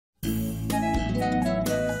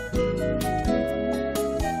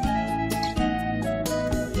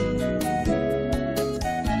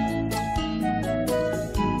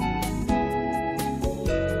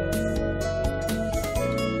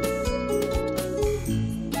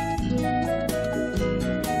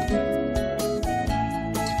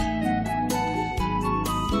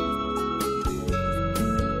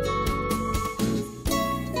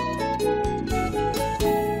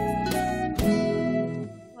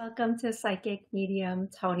welcome to Psychic Medium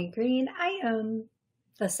Toni Green. I am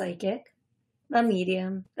the psychic, the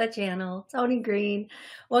medium, the channel, Toni Green.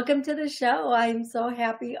 Welcome to the show. I'm so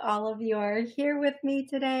happy all of you are here with me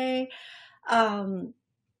today.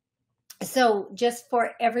 So just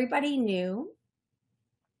for everybody new,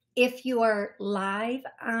 if you are live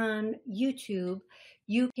on YouTube,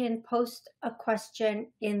 you can post a question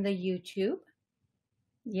in the YouTube.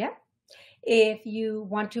 Yep. If you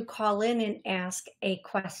want to call in and ask a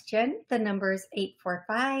question, the number is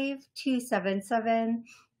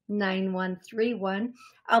 845-277-9131.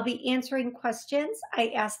 I'll be answering questions. I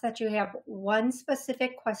ask that you have one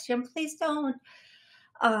specific question. Please don't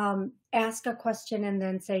ask a question and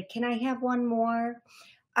then say, can I have one more?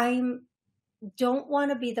 I don't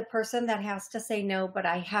want to be the person that has to say no, but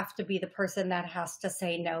I have to be the person that has to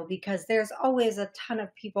say no, because there's always a ton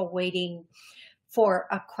of people waiting for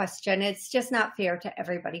a question. It's just not fair to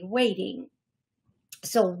everybody waiting.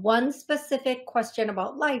 So one specific question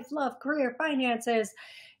about life, love, career, finances,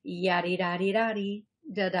 yaddy daddy daddy,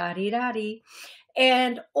 da daddy daddy,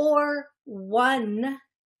 and or one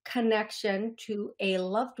connection to a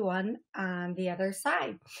loved one on the other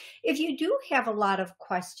side. If you do have a lot of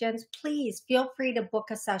questions, please feel free to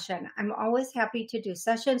book a session. I'm always happy to do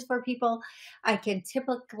sessions for people. I can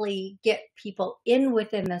typically get people in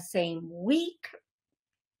within the same week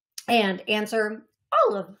and answer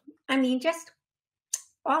just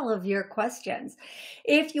all of your questions.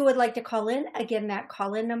 If you would like to call in, again, that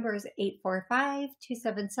call-in number is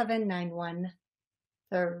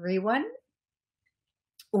 845-277-9131.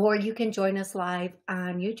 Or you can join us live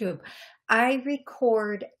on YouTube. I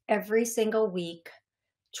record every single week,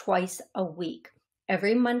 twice a week,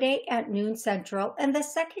 every Monday at noon Central. And the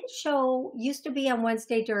second show used to be on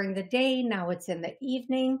Wednesday during the day. Now it's in the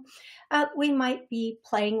evening. We might be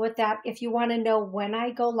playing with that. If you want to know when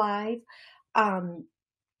I go live,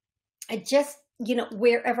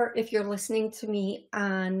 wherever, if you're listening to me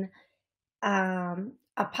on a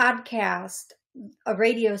podcast, a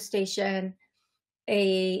radio station,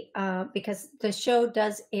 because the show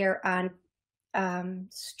does air on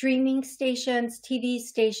streaming stations, TV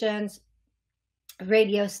stations,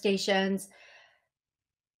 radio stations,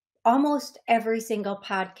 almost every single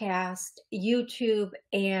podcast, YouTube,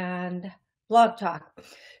 and Blog Talk.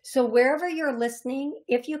 So wherever you're listening,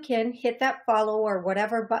 if you can, hit that follow or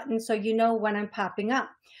whatever button so you know when I'm popping up.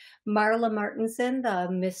 Marla Martinson, the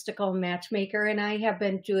mystical matchmaker, and I have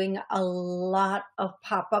been doing a lot of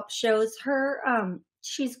pop-up shows.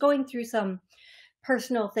 She's going through some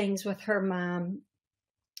personal things with her mom,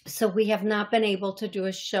 so we have not been able to do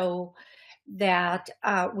a show that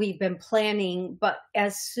we've been planning. But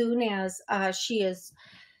as soon as she is,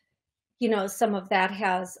 some of that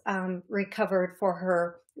has recovered for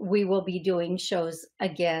her, we will be doing shows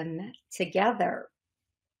again together.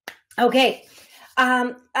 Okay.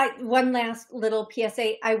 One last little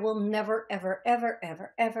PSA. I will never, ever, ever,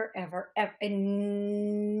 ever, ever, ever, ever,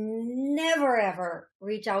 and never, ever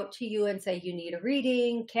reach out to you and say you need a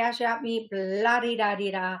reading, cash at me, blah, de, da,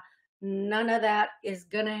 de, da. None of that is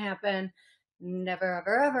going to happen. Never,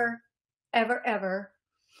 ever, ever, ever, ever,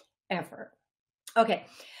 ever. Okay.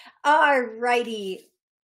 All righty.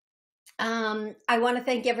 I want to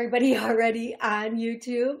thank everybody already on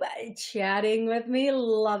YouTube chatting with me.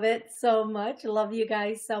 Love it so much. Love you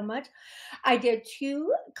guys so much. I did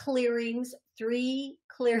 3 clearings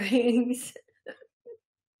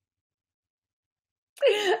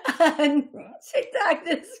on TikTok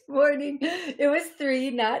this morning. It was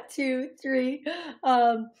 3, not 2, 3.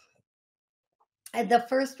 And the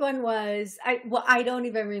first one was, I don't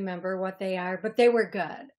even remember what they are, but they were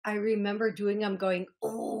good. I remember doing them going,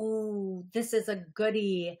 oh, this is a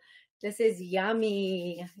goodie. This is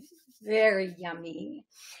yummy. Very yummy.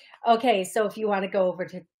 Okay, so if you want to go over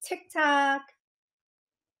to TikTok,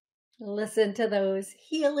 listen to those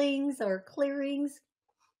healings or clearings.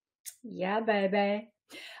 Yeah, baby.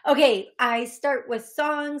 Okay, I start with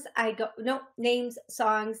songs. Names,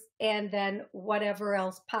 songs, and then whatever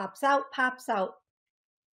else pops out.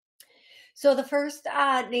 So the first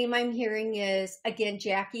name I'm hearing is, again,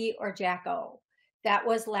 Jackie or Jacko. That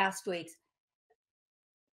was last week's.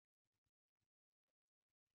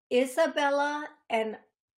 Isabella and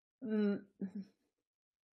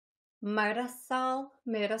Marisol.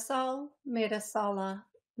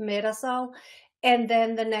 And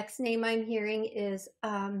then the next name I'm hearing is,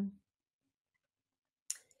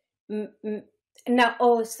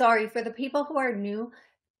 sorry, for the people who are new,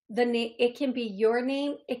 the name, it can be your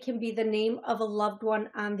name, it can be the name of a loved one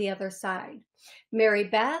on the other side. Mary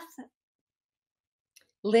Beth,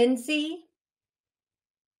 Lindsay,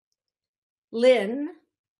 Lynn,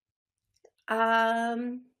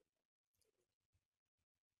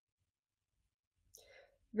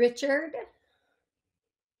 Richard,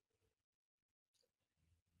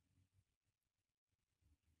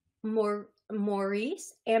 Maurice,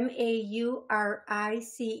 Maurice,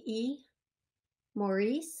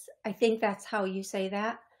 Maurice. I think that's how you say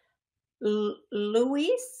that.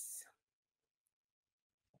 Louis,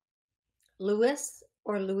 Louis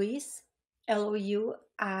or Louise, Louise.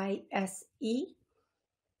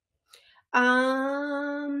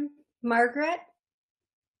 Um, Margaret,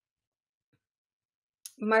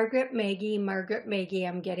 Margaret Maggie,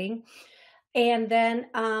 I'm getting. And then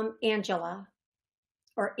Angela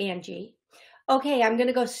or Angie. Okay, I'm going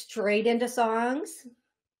to go straight into songs.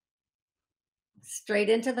 Straight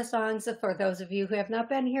into the songs. For those of you who have not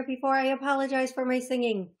been here before, I apologize for my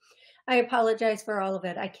singing. I apologize for all of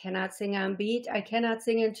it. I cannot sing on beat. I cannot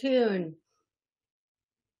sing in tune.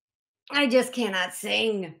 I just cannot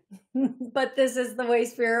sing. But this is the way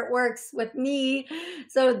Spirit works with me.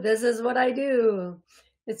 So this is what I do.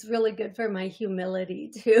 It's really good for my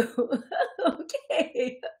humility too.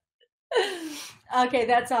 Okay. Okay,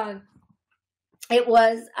 that song. It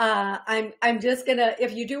was I'm just gonna,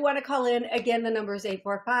 if you do want to call in again, the number is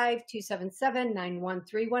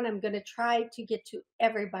 845-277-9131. I'm gonna try to get to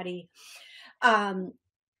everybody.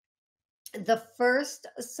 The first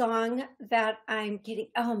song that I'm getting,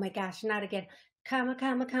 oh my gosh, not again. Comma,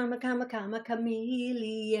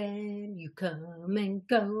 chameleon, you come and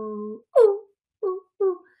go. Ooh, ooh,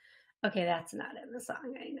 ooh. Okay, that's not in the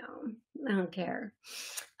song, I know. I don't care.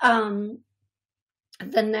 The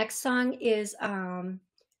next song is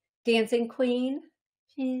Dancing Queen.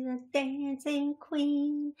 She's a dancing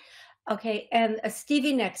queen. Okay, and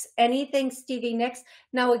Stevie Nicks, anything Stevie Nicks.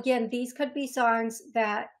 Now, again, these could be songs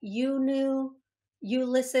that you knew, you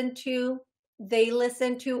listened to, they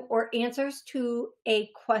listened to, or answers to a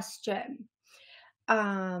question.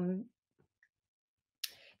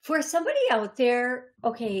 For somebody out there,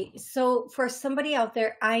 okay, so for somebody out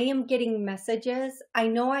there, I am getting messages. I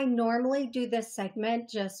know I normally do this segment,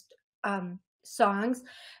 just songs,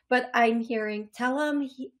 but I'm hearing, tell them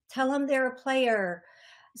they're a player.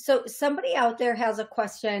 So somebody out there has a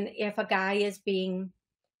question if a guy is being,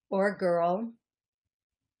 or a girl,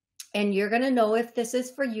 and you're going to know if this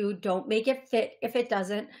is for you. Don't make it fit if it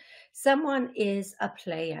doesn't. Someone is a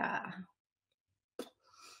player.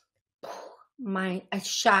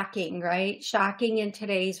 Shocking, right? Shocking in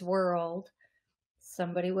today's world.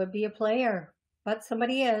 Somebody would be a player, but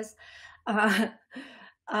somebody is.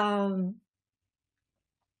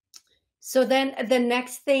 So then the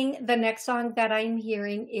next song that I'm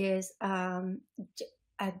hearing is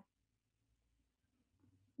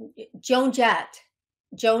Joan Jett.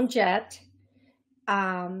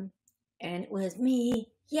 And it was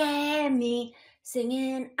me, yeah, me,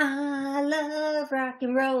 singing I love rock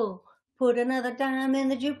and roll. Put another dime in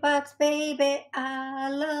the jukebox, baby.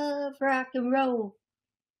 I love rock and roll.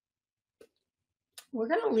 We're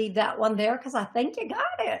going to leave that one there because I think you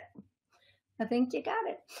got it.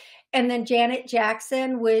 And then Janet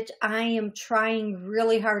Jackson, which I am trying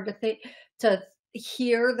really hard to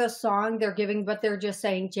hear the song they're giving, but they're just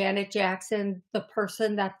saying Janet Jackson, the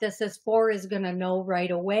person that this is for is going to know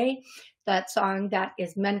right away. That song that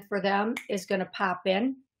is meant for them is going to pop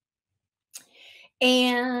in.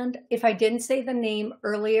 And if I didn't say the name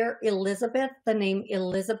earlier, the name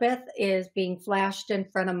Elizabeth is being flashed in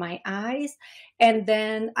front of my eyes. And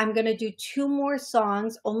then I'm going to do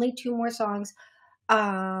only two more songs.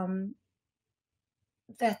 That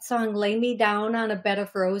song, Lay Me Down on a Bed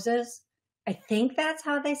of Roses. I think that's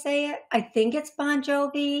how they say it. I think it's Bon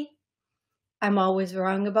Jovi. I'm always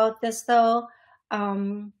wrong about this though.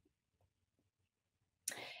 And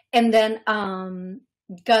then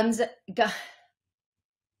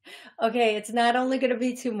okay, it's not only going to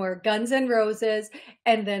be two more, Guns N' Roses,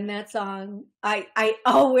 and then that song. I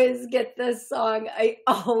always get this song.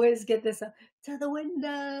 To the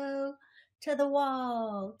window, to the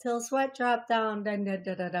wall, till sweat drop down. Da, da,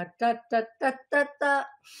 da, da, da, da, da, da, da.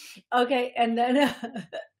 Okay, and then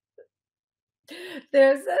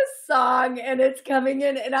there's a song, and it's coming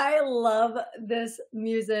in, and I love this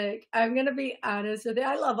music. I'm going to be honest with you.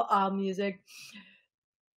 I love all music.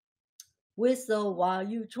 Whistle while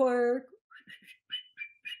you twerk.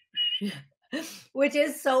 Which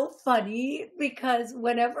is so funny because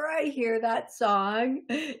whenever I hear that song,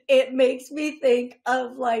 it makes me think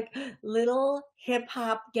of like little hip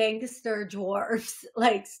hop gangster dwarfs,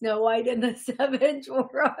 like Snow White and the Seven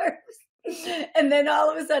Dwarfs. And then all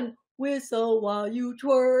of a sudden, whistle while you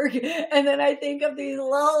twerk. And then I think of these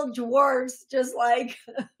little dwarfs just like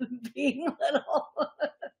being little.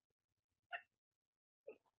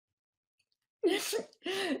 That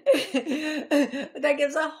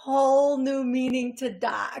gives a whole new meaning to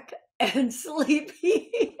Doc and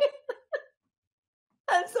sleepy.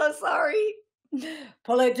 I'm so sorry.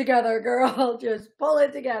 Pull it together, girl. Just pull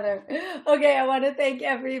it together. Okay, I want to thank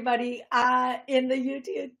everybody in the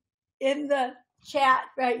YouTube, in the chat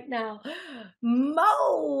right now.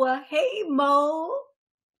 Mo, hey Mo.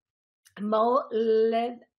 Mo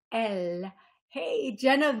Liv L. Hey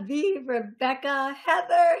Genevieve, Rebecca,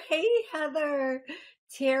 Heather. Hey Heather.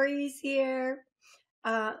 Terry's here.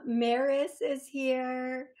 Maris is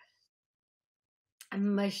here.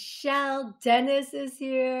 Michelle Dennis is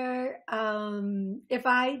here. If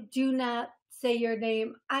I do not say your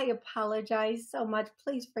name, I apologize so much.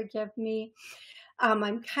 Please forgive me.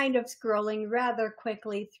 I'm kind of scrolling rather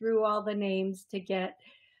quickly through all the names to get.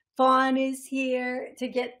 Fawn is here to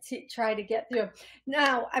try to get through.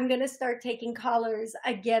 Now I'm going to start taking callers.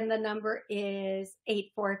 Again, the number is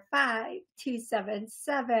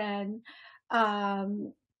 845-277.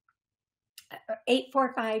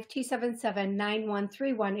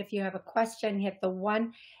 845-277-9131. If you have a question, hit the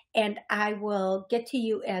 1 and I will get to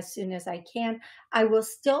you as soon as I can. I will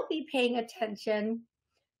still be paying attention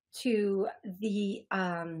to the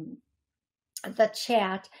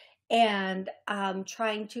chat and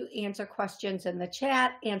trying to answer questions in the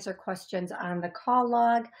chat, answer questions on the call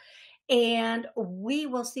log, and we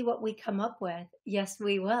will see what we come up with. Yes,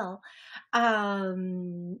 we will.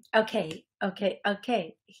 Okay.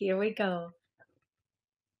 Here we go.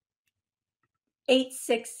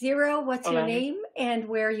 860, what's your name and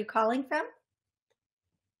where are you calling from?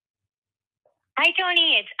 Hi,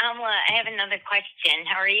 Toni. It's Amla. I have another question.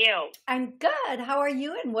 How are you? I'm good. How are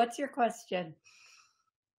you and what's your question?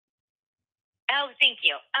 Oh, thank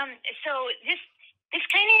you. So this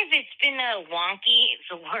kind of, it's been a wonky,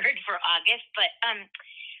 the word for August, but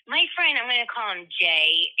my friend, I'm going to call him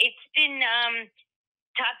Jay. It's been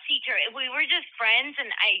topsy-turvy. We were just friends,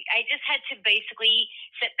 and I just had to basically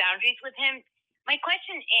set boundaries with him. My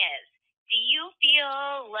question is, do you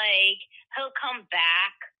feel like he'll come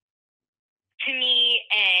back to me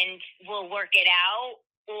and we'll work it out,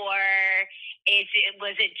 or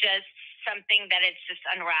was it just something that it's just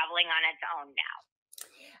unraveling on its own now?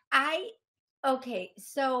 Okay,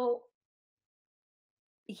 so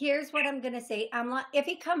here's what I'm going to say. If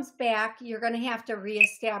he comes back, you're going to have to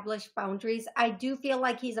reestablish boundaries. I do feel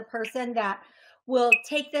like he's a person that will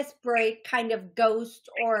take this break, kind of ghost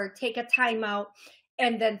or take a timeout,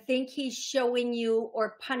 and then think he's showing you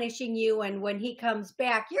or punishing you. And when he comes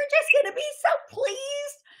back, you're just going to be so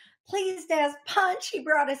pleased as punch. He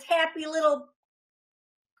brought his happy little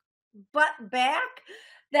butt back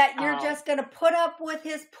that you're just going to put up with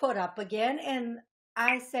his put up again. And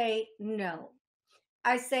I say, no.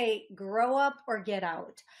 I say, grow up or get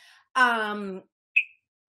out.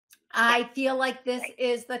 I feel like this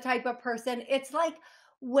is the type of person, it's like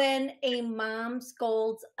when a mom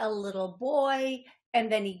scolds a little boy and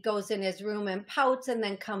then he goes in his room and pouts and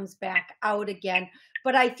then comes back out again.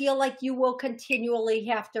 But I feel like you will continually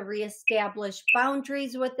have to reestablish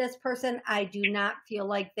boundaries with this person. I do not feel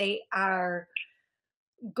like they are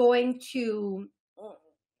going to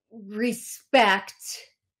respect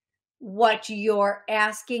what you're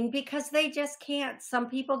asking because they just can't. Some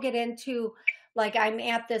people get into like, I'm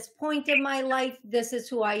at this point in my life, this is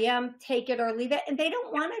who I am, take it or leave it, and they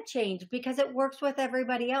don't want to change because it works with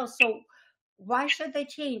everybody else. So why should they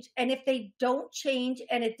change? And if they don't change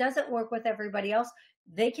and it doesn't work with everybody else,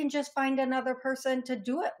 they can just find another person to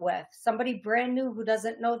do it with, somebody brand new who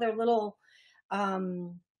doesn't know their little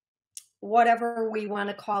whatever we want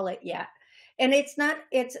to call it yet. And it's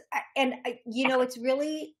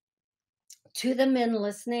really, to the men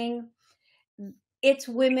listening, it's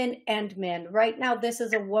women and men. Right now, this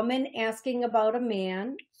is a woman asking about a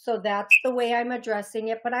man. So that's the way I'm addressing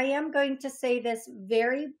it. But I am going to say this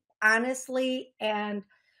very honestly and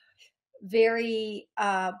very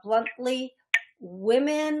bluntly.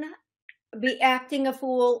 Women be acting a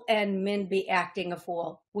fool and men be acting a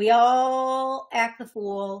fool. We all act the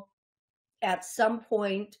fool at some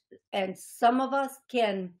point, and some of us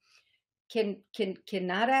cannot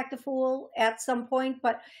act a fool at some point.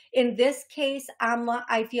 But in this case,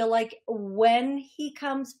 I feel like when he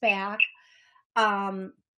comes back, I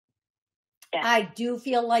do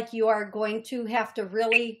feel like you are going to have to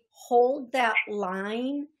really hold that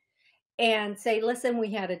line and say, listen,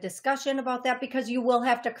 we had a discussion about that, because you will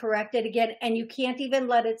have to correct it again, and you can't even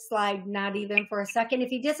let it slide, not even for a second.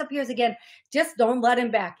 If he disappears again, just don't let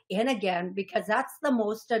him back in again, because that's the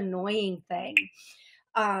most annoying thing.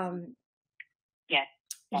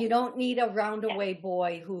 You don't need a roundaway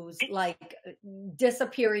boy who's like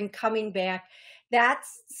disappearing, coming back.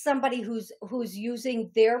 That's somebody who's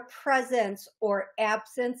using their presence or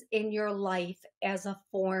absence in your life as a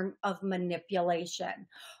form of manipulation.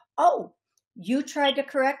 Oh, you tried to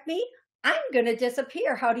correct me? I'm going to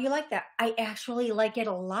disappear. How do you like that? I actually like it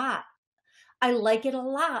a lot. I like it a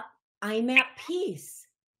lot. I'm at peace.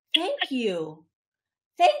 Thank you.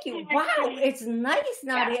 Thank you. Wow, it's nice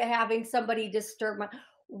not having somebody disturb my.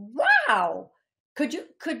 Wow.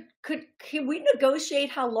 Can we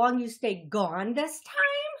negotiate how long you stay gone this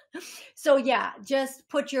time? So yeah, just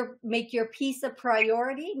make your peace a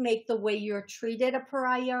priority, make the way you're treated a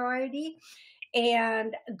priority,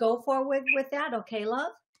 and go forward with that. Okay,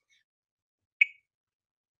 love?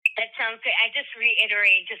 That sounds good. I just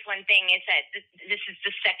reiterate just one thing is that this is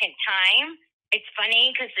the second time. It's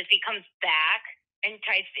funny because if he comes back and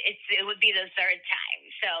tries to, it would be the third time.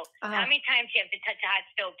 So how many times do you have to touch a hot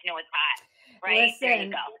stove to know it's hot? Right? Listen, there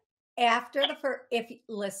you go. After the first,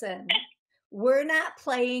 listen, we're not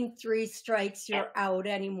playing 3 strikes, you're out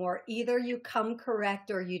anymore. Either you come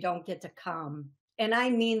correct or you don't get to come. And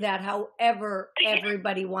I mean that however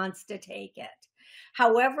everybody wants to take it.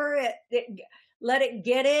 However, let it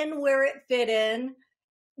get in where it fit in.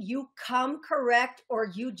 You come correct or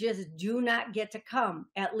you just do not get to come.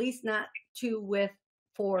 At least not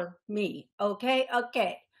for me. Okay?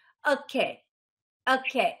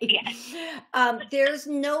 Yes. There's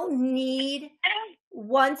no need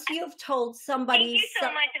once you've told somebody. Thank you so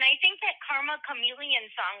much. And I think that Karma Chameleon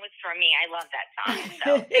song was for me. I love that song.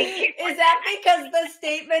 So thank you. Is that because the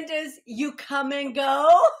statement is you come and go?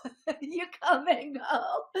 You come and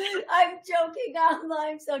go. I'm joking.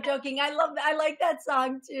 I'm so joking. I like that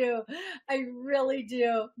song too. I really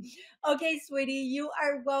do. Okay, sweetie, you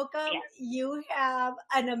are welcome. Yes. You have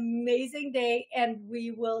an amazing day and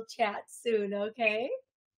we will chat soon, okay?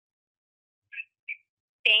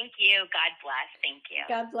 Thank you. God bless. Thank you.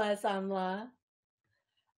 God bless, Amla.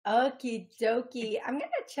 Okie dokie. I'm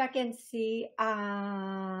going to check and see.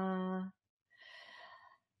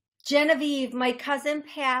 Genevieve, my cousin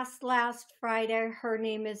passed last Friday. Her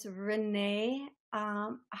name is Renee.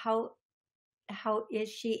 How is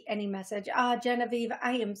she? Any message? Genevieve,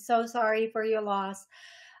 I am so sorry for your loss.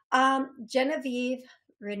 Genevieve,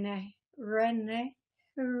 Renee.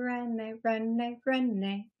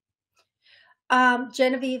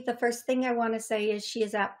 Genevieve, the first thing I want to say is she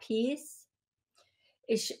is at peace.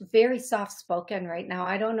 Is very soft spoken right now.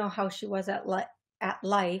 I don't know how she was in life.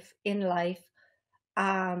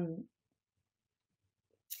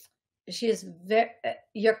 She is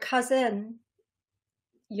your cousin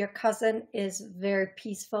is very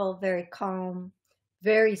peaceful, very calm,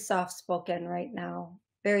 very soft spoken right now.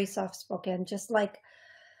 Very soft spoken, just like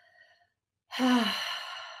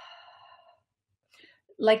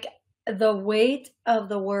like the weight of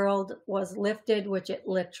the world was lifted, which it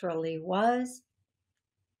literally was.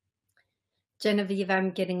 Genevieve,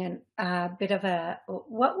 I'm getting a bit of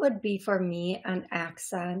what would be for me an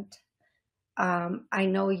accent. I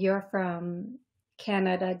know you're from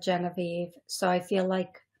Canada, Genevieve, so I feel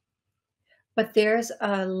like, but there's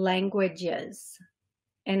languages,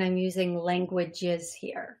 and I'm using languages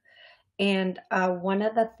here. And one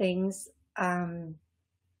of the things, I'm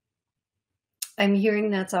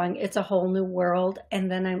hearing that song, It's a Whole New World,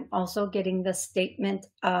 and then I'm also getting the statement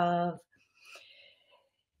of,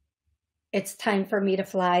 it's time for me to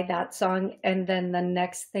fly, that song. And then the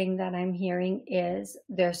next thing that I'm hearing is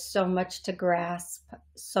there's so much to grasp,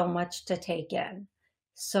 so much to take in,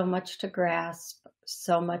 so much to grasp,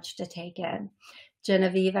 so much to take in.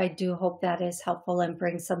 Genevieve, I do hope that is helpful and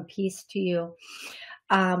brings some peace to you.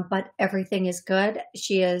 But everything is good.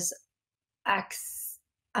 She is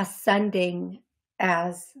ascending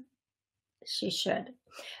as she should.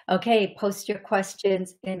 Okay, post your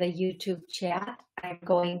questions in the YouTube chat. I'm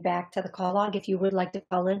going back to the call log. If you would like to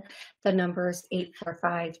call in, the number is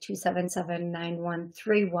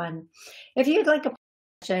 845-277-9131. If you'd like a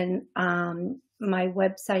question, my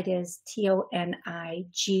website is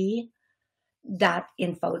tonig.info,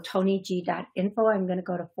 tonig.info. I'm going to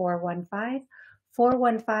go to 415.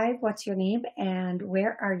 415, what's your name and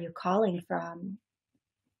where are you calling from?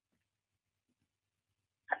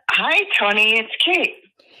 Hi, Toni. It's Kate.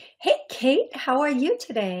 Hey, Kate. How are you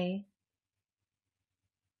today?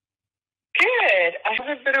 Good. I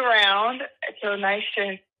haven't been around. It's so nice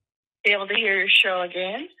to be able to hear your show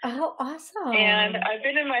again. Oh, awesome. And I've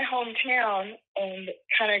been in my hometown and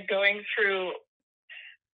kind of going through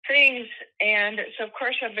things. And so, of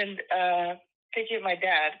course, I've been thinking of my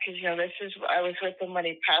dad because, I was with him when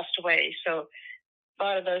he passed away. So a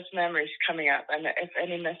lot of those memories coming up. And if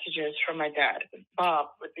any messages from my dad, Bob,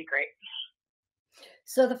 would be great.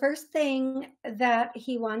 So the first thing that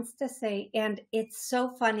he wants to say, and it's so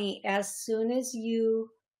funny, as soon as you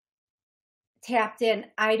tapped in,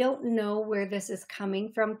 I don't know where this is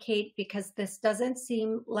coming from, Kate, because this doesn't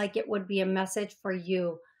seem like it would be a message for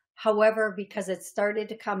you. However, because it started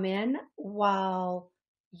to come in while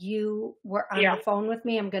you were on Yeah. the phone with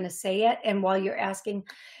me, I'm going to say it. And while you're asking,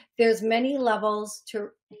 there's many levels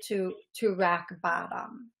to rock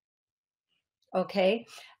bottom. Okay.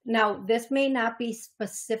 Now, this may not be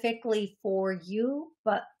specifically for you,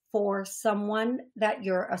 but for someone that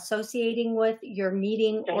you're associating with, you're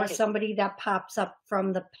meeting, or somebody that pops up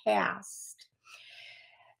from the past.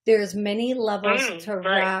 There's many levels to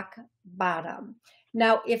right. rock bottom.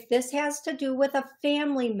 Now, if this has to do with a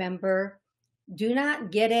family member, do not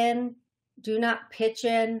get in, do not pitch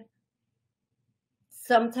in.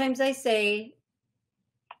 Sometimes I say,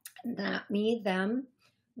 not me, them.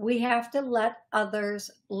 We have to let others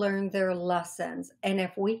learn their lessons. And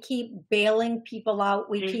if we keep bailing people out,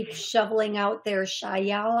 we keep shoveling out their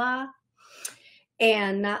shayala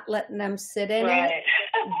and not letting them sit in it,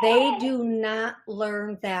 they do not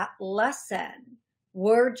learn that lesson.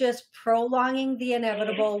 We're just prolonging the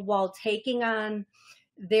inevitable while taking on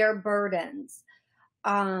their burdens.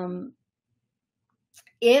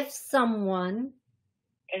 If someone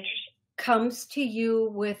comes to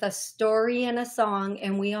you with a story and a song,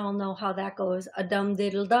 and we all know how that goes, a dum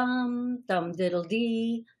diddle dum diddle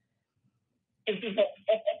dee.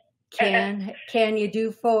 Can you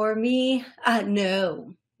do for me?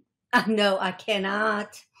 No, I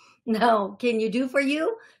cannot. No, can you do for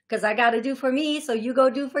you? Because I got to do for me, so you go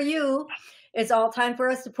do for you. It's all time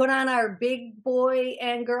for us to put on our big boy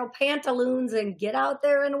and girl pantaloons and get out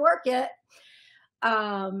there and work it.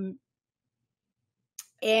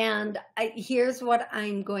 And here's what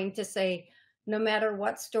I'm going to say. No matter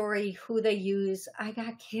what story, who they use, I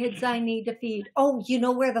got kids I need to feed. Oh, you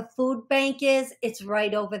know where the food bank is? It's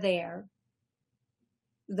right over there.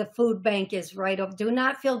 The food bank is right over. Do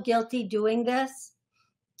not feel guilty doing this.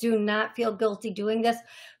 Do not feel guilty doing this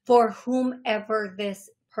for whomever this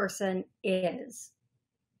person is.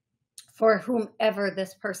 For whomever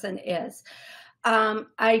this person is.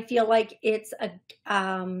 I feel like it's a...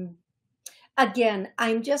 Again,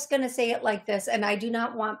 I'm just going to say it like this, and I do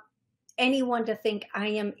not want anyone to think I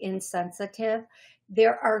am insensitive.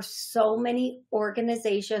 There are so many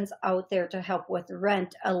organizations out there to help with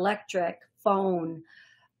rent, electric, phone,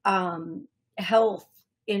 health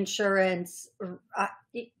insurance,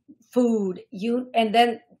 food, and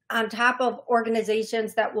then on top of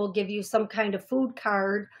organizations that will give you some kind of food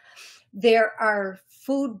card, there are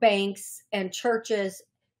food banks and churches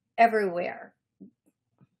everywhere.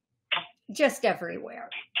 Just everywhere.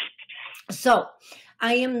 So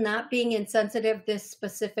I am not being insensitive. This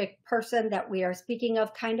specific person that we are speaking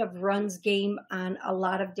of kind of runs game on a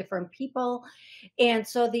lot of different people. And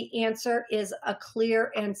so the answer is a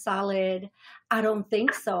clear and solid, I don't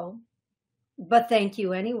think so. But thank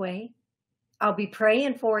you anyway. I'll be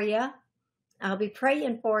praying for you. I'll be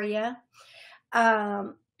praying for you.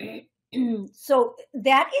 So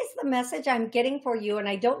that is the message I'm getting for you. And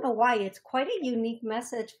I don't know why. It's quite a unique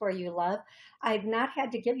message for you, love. I've not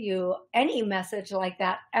had to give you any message like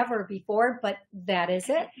that ever before, but that is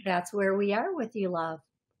it. That's where we are with you, love.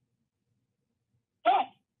 Oh,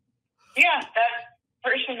 yeah, that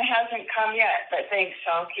person hasn't come yet, but thanks.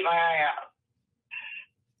 I'll keep my eye out.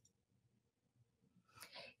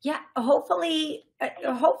 Yeah, hopefully.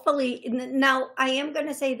 Now, I am going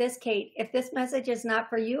to say this, Kate. If this message is not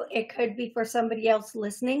for you, it could be for somebody else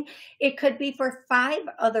listening. It could be for 5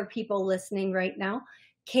 other people listening right now.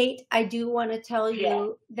 Kate, I do want to tell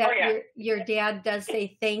you that your dad does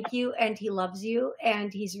say thank you, and he loves you,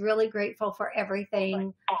 and he's really grateful for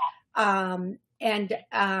everything.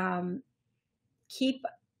 Keep.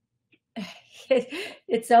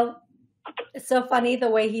 It's so funny the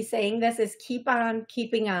way he's saying this is keep on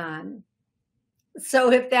keeping on.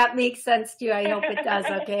 So if that makes sense to you, I hope it does,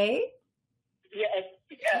 okay? Yes.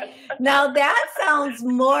 Now that sounds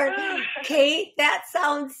more, Kate, that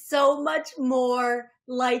sounds so much more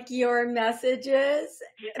like your messages,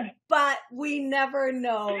 but we never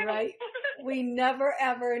know, right? We never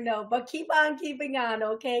ever know, but keep on keeping on,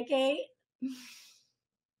 okay, Kate?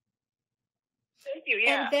 Thank you.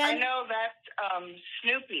 Yeah, and then, I know that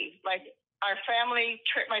Snoopy, like our family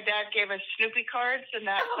trip, my dad gave us Snoopy cards, and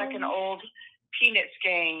that's like an old Peanuts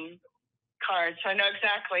game card. So I know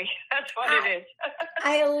exactly that's what it is.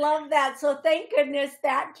 I love that. So thank goodness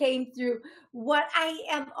that came through. What I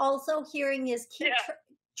am also hearing is keep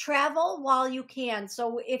travel while you can.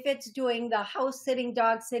 So if it's doing the house sitting,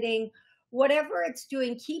 dog sitting, whatever it's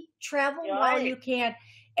doing, keep travel while you can.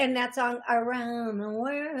 And that song, Around the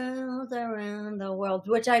World,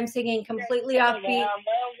 which I'm singing completely offbeat.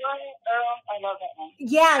 I love that one.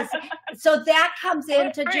 Yes. So that comes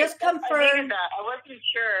in to Great. just I confirm needed that. I wasn't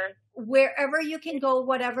sure. wherever you can go,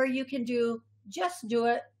 whatever you can do, just do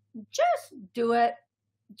it. Just do it.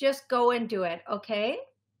 Just go and do it. Okay.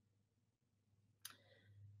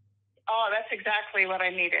 Oh, that's exactly what I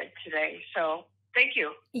needed today. So thank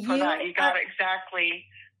you for that. You got exactly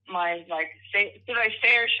my, like, should I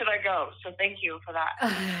stay or should I go? So thank you for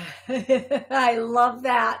that. I love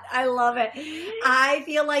that. I love it. I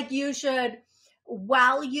feel like you should,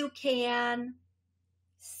 while you can,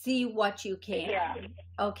 see what you can. Yeah.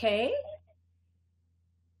 Okay.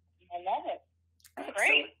 I love it. Excellent.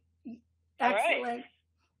 Great. Excellent. Right.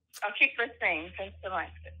 I'll keep listening. Thanks so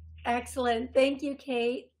much. Excellent. Thank you,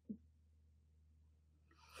 Kate.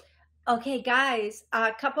 Okay, guys,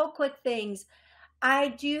 a couple quick things. I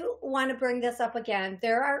do want to bring this up again.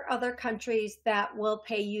 There are other countries that will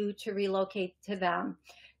pay you to relocate to them.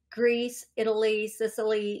 Greece, Italy,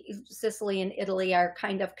 Sicily and Italy are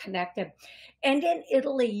kind of connected. And in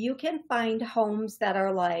Italy, you can find homes that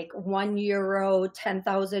are like €1,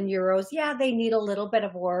 10,000 euros. Yeah, they need a little bit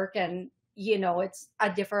of work and, it's a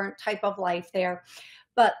different type of life there.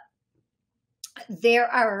 But there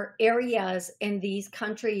are areas in these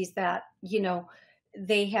countries that,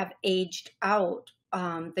 they have aged out.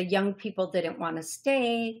 The young people didn't want to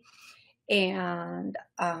stay, and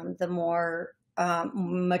the more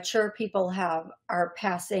mature people are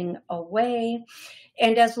passing away.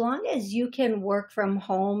 And as long as you can work from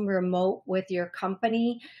home remote with your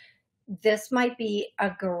company, this might be a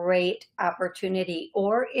great opportunity.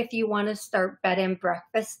 Or if you want to start bed and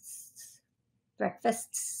breakfasts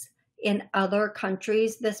in other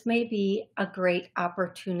countries, this may be a great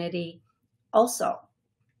opportunity also.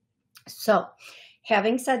 So,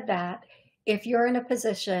 having said that, if you're in a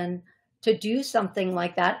position to do something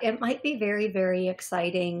like that, it might be very, very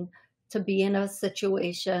exciting to be in a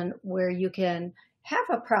situation where you can have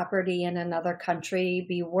a property in another country,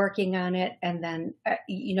 be working on it, and then,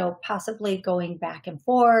 possibly going back and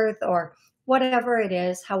forth or whatever it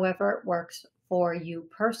is, however it works for you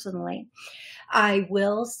personally. I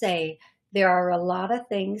will say there are a lot of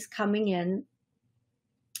things coming in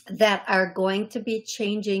that are going to be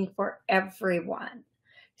changing for everyone.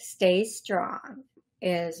 Stay strong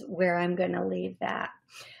is where I'm going to leave that.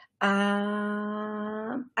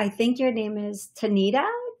 I think your name is Tanita.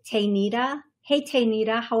 Hey,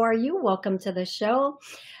 Tanita, how are you? Welcome to the show.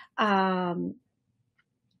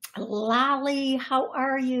 Lolly, how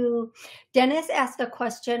are you? Dennis asked a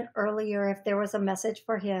question earlier if there was a message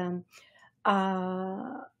for him.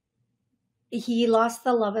 He lost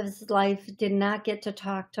the love of his life, did not get to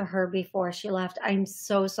talk to her before she left. I'm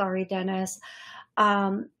so sorry, Dennis.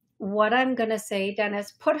 What I'm going to say,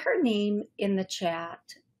 Dennis, put her name in the chat.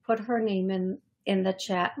 Put her name in the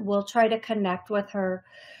chat. We'll try to connect with her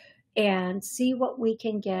and see what we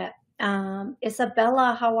can get.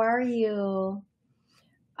 Isabella, how are you?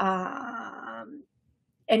 And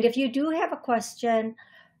if you do have a question,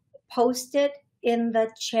 post it in the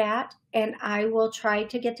chat and I will try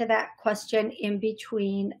to get to that question in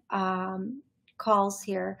between calls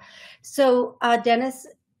here. So Dennis,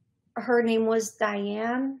 her name was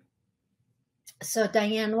Diane. So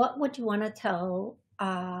Diane, what would you want to tell?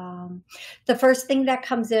 The first thing that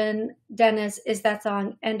comes in, Dennis, is that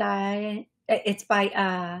song, and it's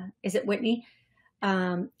by, is it Whitney?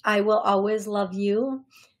 I Will Always Love You.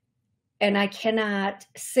 And I cannot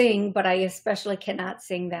sing, but I especially cannot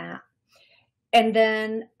sing that. And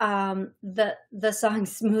then the song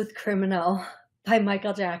Smooth Criminal by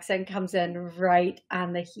Michael Jackson comes in right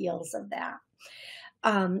on the heels of that.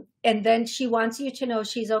 And then she wants you to know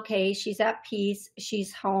she's okay. She's at peace.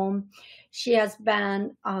 She's home. She has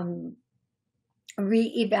been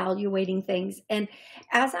reevaluating things. And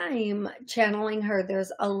as I'm channeling her,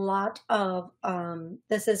 there's a lot of,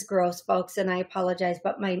 this is gross, folks, and I apologize,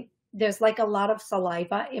 but there's like a lot of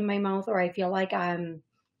saliva in my mouth, or I feel like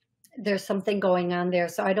there's something going on there.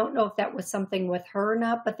 So I don't know if that was something with her or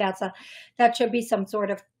not, but that should be some sort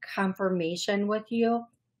of confirmation with you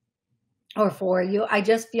or for you. I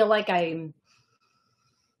just feel like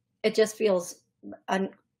it just feels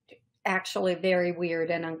actually very weird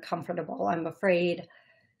and uncomfortable. I'm afraid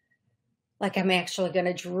like I'm actually going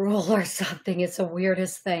to drool or something. It's the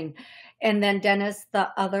weirdest thing. And then Dennis, the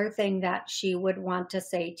other thing that she would want to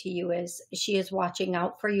say to you is she is watching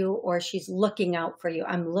out for you, or she's looking out for you.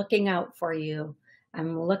 I'm looking out for you.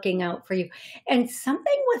 I'm looking out for you. And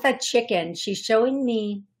something with a chicken. She's showing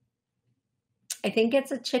me, I think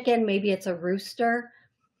it's a chicken. Maybe it's a rooster.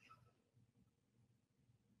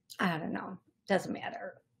 I don't know. doesn't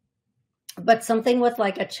matter. But something with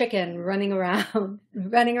like a chicken running around,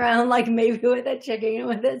 running around like maybe with a chicken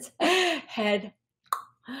with its head.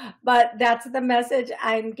 But that's the message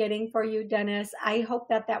I'm getting for you, Dennis. I hope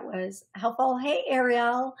that that was helpful. Hey,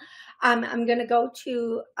 Ariel. I'm going to go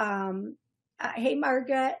to, hey,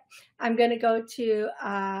 Margaret. I'm going to go to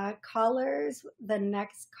callers. The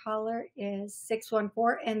next caller is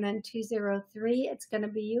 614 and then 203. It's going to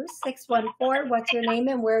be you, 614. What's your name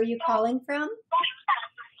and where are you calling from?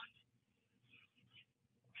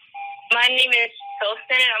 My name is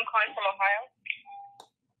Pilson, and I'm calling from Ohio.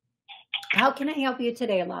 How can I help you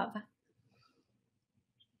today, love?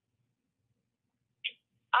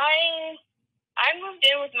 I moved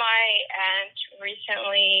in with my aunt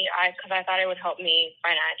recently because I thought it would help me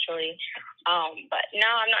financially. But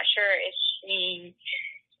now I'm not sure if it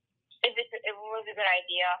was a good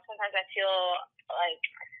idea. Sometimes I feel like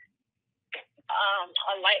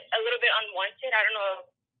a little bit unwanted. I don't know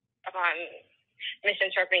if I'm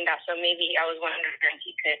misinterpreting that, so maybe I was wondering if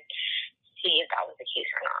you could see if that was the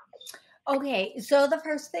case or not. Okay, so the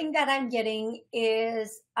first thing that I'm getting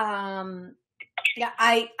is, yeah,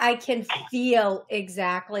 I can feel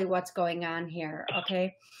exactly what's going on here,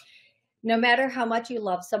 okay? No matter how much you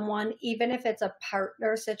love someone, even if it's a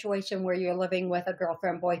partner situation where you're living with a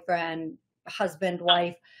girlfriend, boyfriend, husband,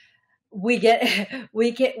 wife, we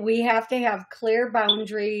have to have clear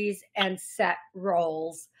boundaries and set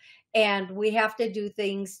roles. And we have to do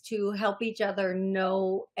things to help each other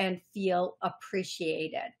know and feel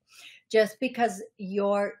appreciated. Just because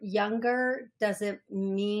you're younger doesn't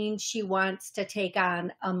mean she wants to take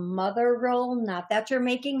on a mother role. Not that you're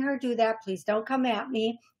making her do that. Please don't come at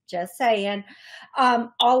me. Just saying.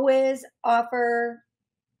 Always offer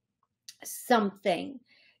something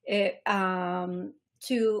to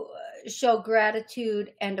show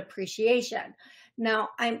gratitude and appreciation. Now,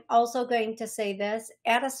 I'm also going to say this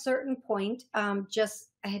at a certain point, and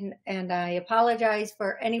I apologize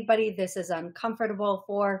for anybody this is uncomfortable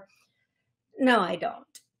for. No, I don't.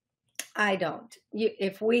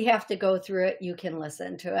 If we have to go through it, you can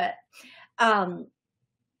listen to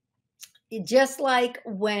it. Just like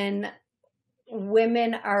when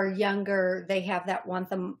women are younger, they have that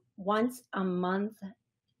once a month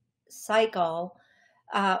cycle.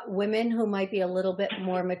 Women who might be a little bit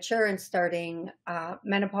more mature and starting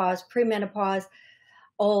menopause, premenopause,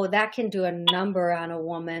 that can do a number on a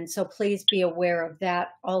woman. So please be aware of that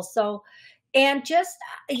also. And just,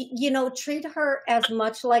 treat her as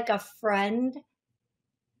much like a friend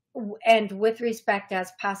and with respect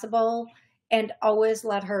as possible. And always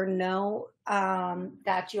let her know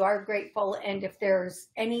that you are grateful. And if there's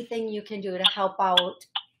anything you can do to help out,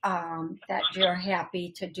 that you're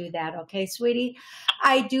happy to do that. Okay, sweetie?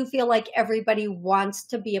 I do feel like everybody wants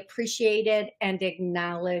to be appreciated and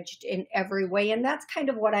acknowledged in every way. And that's kind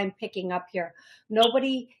of what I'm picking up here.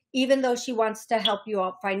 Nobody, even though she wants to help you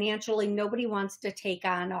out financially, nobody wants to take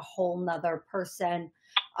on a whole nother person.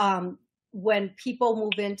 When people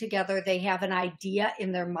move in together, they have an idea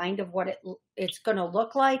in their mind of what it's going to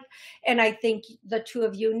look like. And I think the two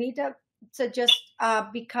of you need to just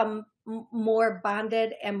become more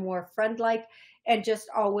bonded and more friend-like and just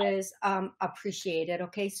always appreciate it.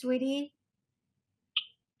 Okay, sweetie?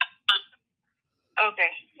 Okay.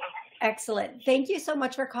 Excellent. Thank you so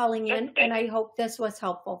much for calling in, Okay. and I hope this was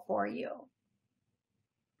helpful for you.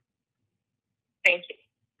 Thank you.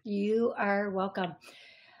 You are welcome.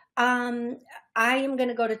 I am going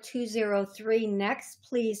to go to 203 next.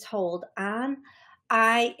 Please hold on.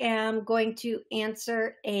 I am going to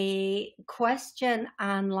answer a question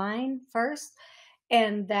online first.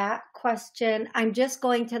 And that question, I'm just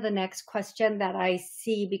going to the next question that I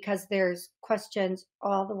see because there's questions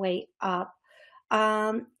all the way up.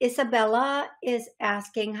 Isabella is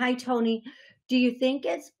asking, hi, Toni, do you think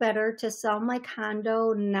it's better to sell my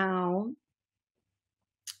condo now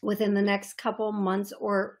within the next couple months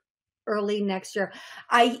or early next year?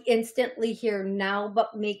 I instantly hear now,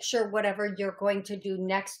 but make sure whatever you're going to do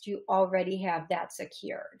next, you already have that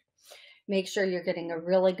secured. Make sure you're getting a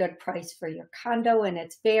really good price for your condo and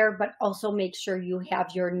it's fair, but also make sure you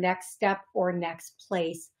have your next step or next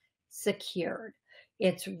place secured.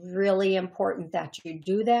 It's really important that you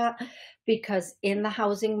do that because in the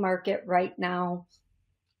housing market right now,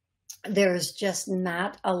 there's just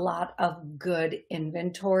not a lot of good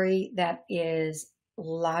inventory that is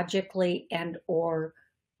logically and or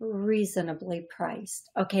reasonably priced.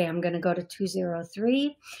 Okay, I'm going to go to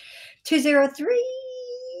 203.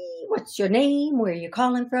 203, what's your name? Where are you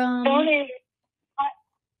calling from? Toni.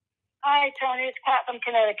 Hi, Toni. It's Pat from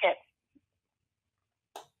Connecticut.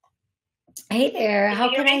 Hey there. Can How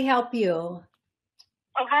you hear can I me? help you? Oh,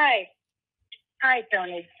 hi. Hi,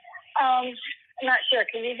 Toni. I'm not sure.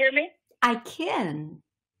 Can you hear me? I can.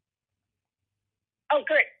 Oh,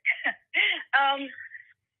 good. I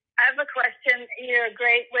have a question. You're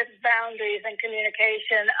great with boundaries and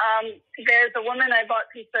communication. There's a woman I bought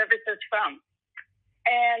some services from,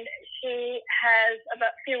 and she has,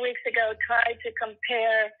 about a few weeks ago, tried to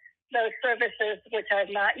compare those services, which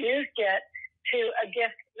I've not used yet, to a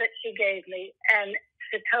gift that she gave me, and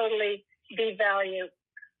to totally devalue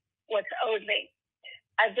what's owed me.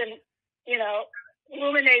 I've been,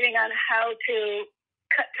 ruminating on how to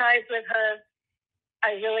cut ties with her.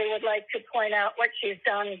 I really would like to point out what she's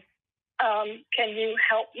done. Can you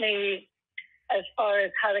help me as far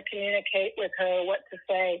as how to communicate with her, what to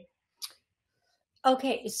say?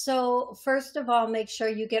 Okay, so first of all, make sure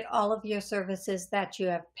you get all of your services that you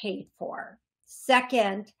have paid for.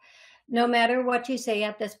 Second, no matter what you say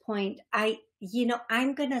at this point, I'm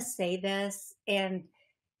going to say this, and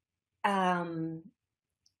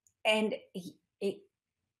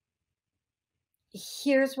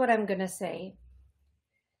here's what I'm going to say.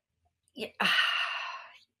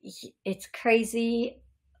 It's crazy.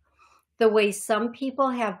 The way some people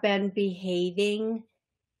have been behaving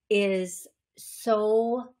is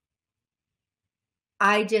so,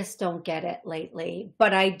 I just don't get it lately,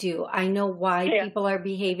 but I do. I know why people are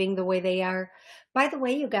behaving the way they are. By the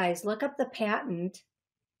way, you guys, look up the patent.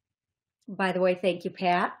 By the way, thank you,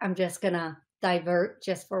 Pat. I'm just going to divert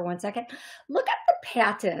just for 1 second. Look up the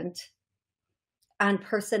patent on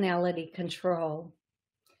personality control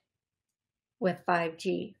with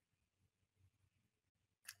 5G.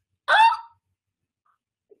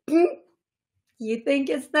 You think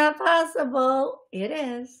it's not possible? It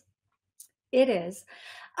is. It is.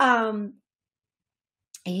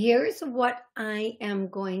 Here's what I am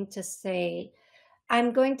going to say.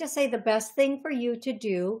 I'm going to say the best thing for you to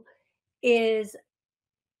do is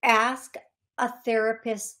ask a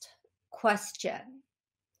therapist question.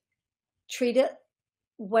 Treat it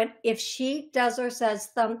if she does or says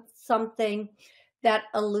something that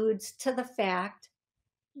alludes to the fact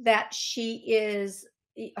that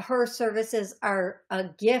her services are a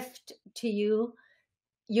gift to you,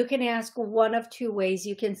 you can ask one of two ways.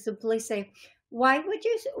 You can simply say, why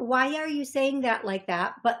are you saying that like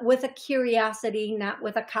that? But with a curiosity, not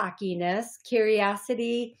with a cockiness.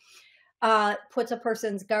 Curiosity puts a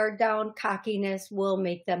person's guard down. Cockiness will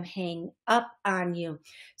make them hang up on you.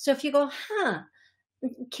 So if you go,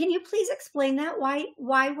 can you please explain that?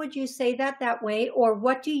 Why would you say that way? Or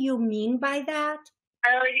what do you mean by that?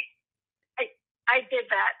 I did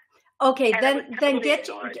that. Okay, then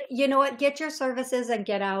get your services and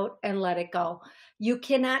get out and let it go. You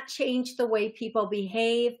cannot change the way people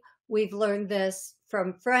behave. We've learned this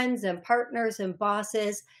from friends and partners and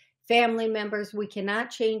bosses, family members. We cannot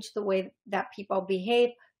change the way that people behave.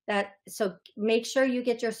 So make sure you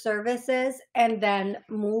get your services and then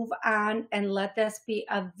move on, and let this be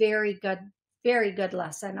a very good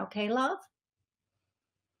lesson. Okay, love?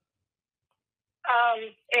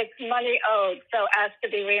 It's money owed, so ask to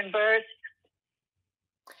be reimbursed.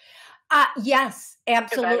 Yes,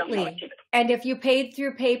 absolutely. And if you paid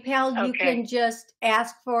through PayPal, you can just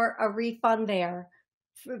ask for a refund there.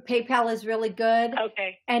 PayPal is really good.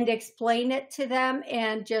 Okay. And explain it to them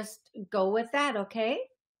and just go with that, okay?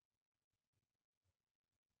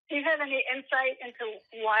 Do you have any insight into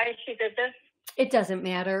why she did this? It doesn't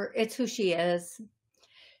matter. It's who she is.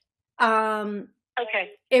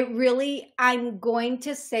 Okay. I'm going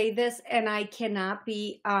to say this, and I cannot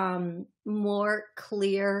be more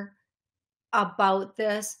clear about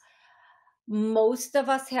this. Most of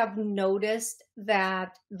us have noticed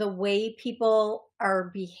that the way people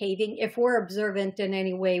are behaving, if we're observant in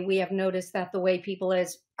any way, we have noticed that the way people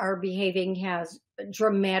are behaving has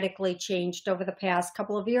dramatically changed over the past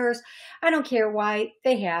couple of years. I don't care why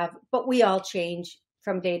they have, but we all change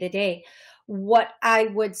from day to day. What I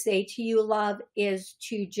would say to you, love, is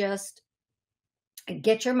to just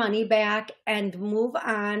get your money back and move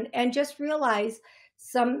on, and just realize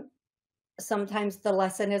sometimes the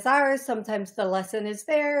lesson is ours, sometimes the lesson is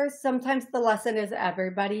theirs, sometimes the lesson is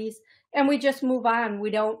everybody's, and we just move on.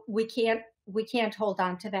 We can't hold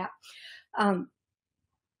on to that.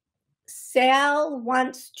 Sal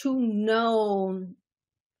wants to know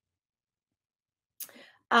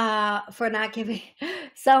for not giving.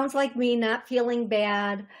 Sounds like me not feeling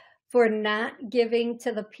bad for not giving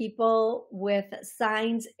to the people with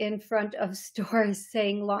signs in front of stores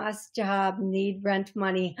saying lost job, need rent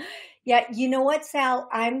money. Yeah, you know what, Sal?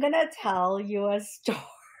 I'm going to tell you a story.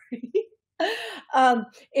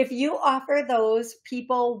 If you offer those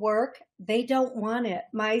people work, they don't want it.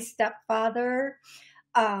 My stepfather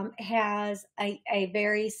has a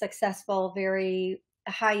very successful, very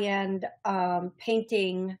high-end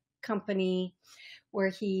painting company where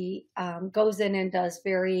he goes in and does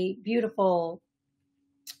very beautiful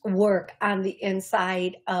work on the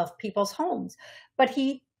inside of people's homes. But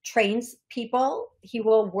he trains people. He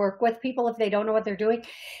will work with people if they don't know what they're doing.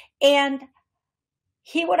 And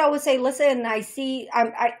he would always say, listen,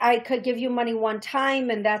 I could give you money one time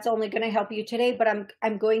and that's only going to help you today, but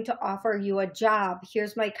I'm going to offer you a job.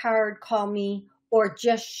 Here's my card, call me, or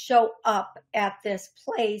just show up at this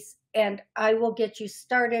place and I will get you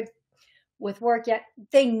started with work. Yet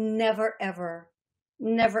they never, ever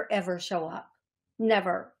show up.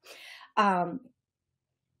 Never. I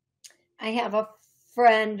have a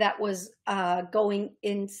friend that was going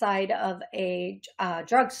inside of a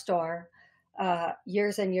drugstore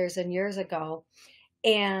years and years and years ago,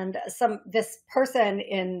 and this person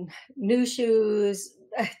in new shoes,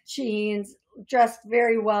 jeans, dressed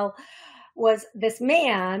very well, was this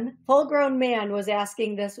man, full-grown man, was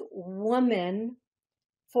asking this woman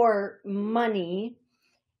for money,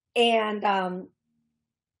 and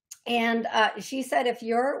she said, if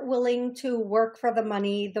you're willing to work for the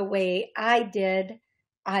money the way I did,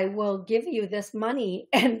 I will give you this money.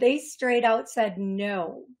 And they straight out said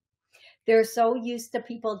no. They're so used to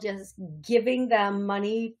people just giving them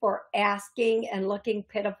money for asking and looking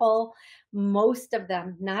pitiful. Most of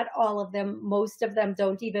them, not all of them, most of them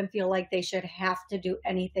don't even feel like they should have to do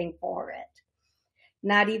anything for it.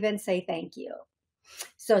 Not even say thank you.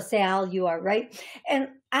 So Sal, you are right. And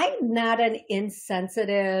I'm not an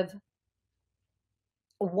insensitive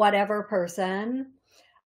whatever person,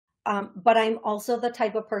 but I'm also the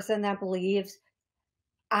type of person that believes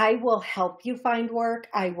I will help you find work.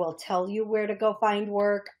 I will tell you where to go find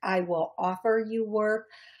work. I will offer you work.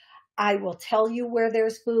 I will tell you where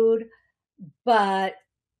there's food. But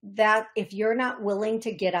that if you're not willing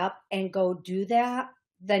to get up and go do that,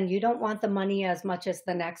 then you don't want the money as much as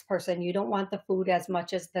the next person. You don't want the food as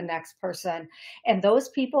much as the next person. And those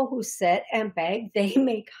people who sit and beg, they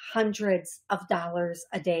make hundreds of dollars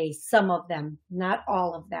a day. Some of them, not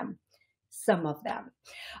all of them, some of them.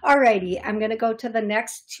 All righty, I'm going to go to the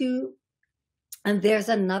next two. And there's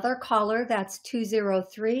another caller, that's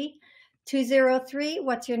 203. 203,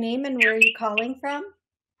 what's your name and where are you calling from?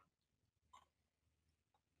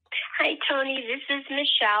 Hi, Toni. This is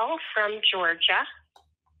Michelle from Georgia.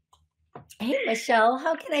 Hey, Michelle,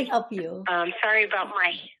 how can I help you? Sorry about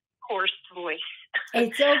my hoarse voice.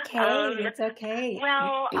 It's okay. It's okay.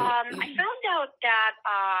 Well, I found out that,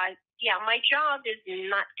 my job is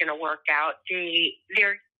not going to work out. They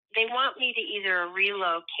want me to either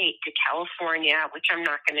relocate to California, which I'm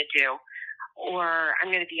not going to do, or I'm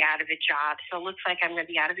going to be out of a job. So it looks like I'm going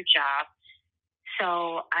to be out of a job.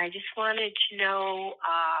 So I just wanted to know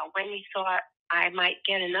when you thought I might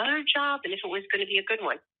get another job and if it was going to be a good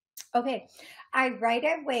one. Okay, I right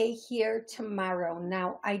away here tomorrow.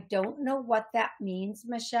 Now, I don't know what that means,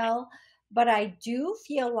 Michelle, but I do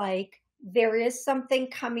feel like there is something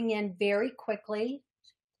coming in very quickly.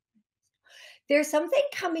 There's something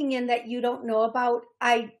coming in that you don't know about.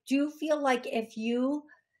 I do feel like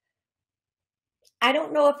I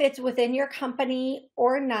don't know if it's within your company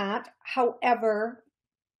or not. However,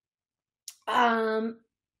 I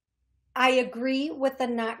agree with the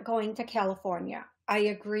not going to California. I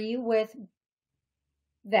agree with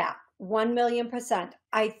that 1,000,000%.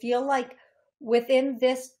 I feel like within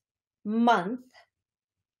this month,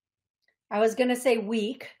 I was going to say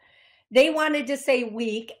week. They wanted to say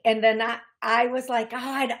week, and then I was like,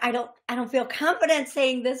 I don't feel confident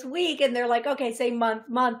saying this week. And they're like, okay, say month.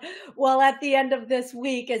 Well, at the end of this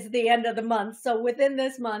week is the end of the month. So within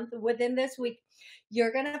this month, within this week,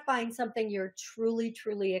 you're going to find something you're truly,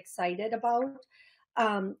 truly excited about.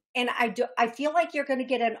 And I feel like you're going to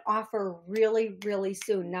get an offer really, really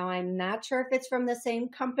soon. Now, I'm not sure if it's from the same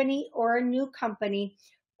company or a new company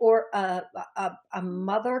or a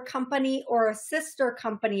mother company or a sister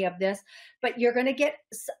company of this, but you're going to get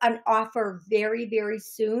an offer very, very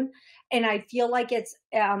soon. And I feel like it's,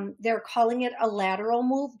 they're calling it a lateral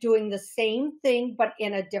move, doing the same thing, but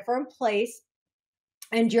in a different place.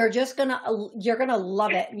 And you're going to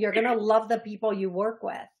love it. You're going to love the people you work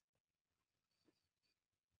with.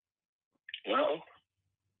 Whoa.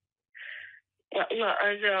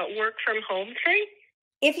 The work from home thing?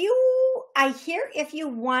 I hear if you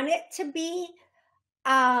want it to be,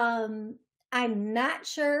 I'm not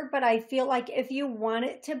sure, but I feel like if you want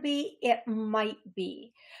it to be, it might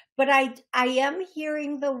be. But I am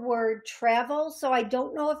hearing the word travel, so I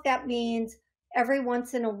don't know if that means every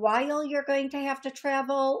once in a while you're going to have to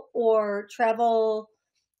travel or travel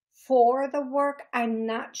for the work. I'm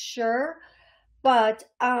not sure. But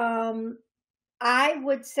I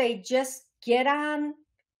would say just get on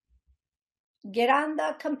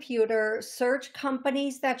the computer, search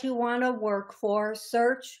companies that you want to work for,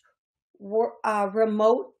 search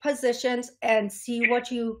remote positions, and see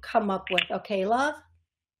what you come up with. Okay, love?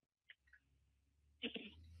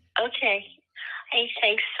 Okay. Hey,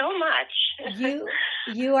 thanks so much.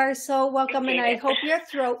 You are so welcome, and I it. hope your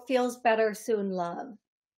throat feels better soon, love.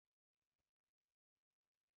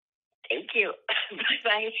 Thank you.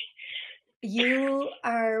 Bye-bye. You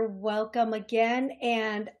are welcome again,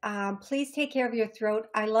 and please take care of your throat.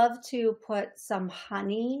 I love to put some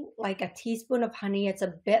honey, like a teaspoon of honey. It's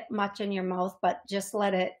a bit much in your mouth, but just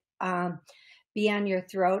let it be on your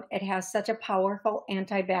throat. It has such a powerful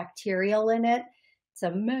antibacterial in it. It's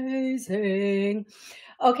amazing.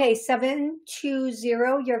 Okay,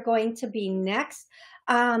 720, you're going to be next.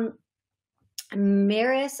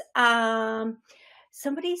 Maris,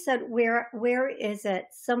 somebody said, where is it?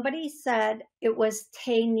 Somebody said it was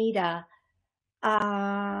Taynita.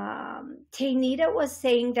 Taynita was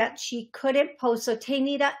saying that she couldn't post. So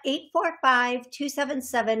Taynita,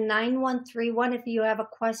 845-277-9131. If you have a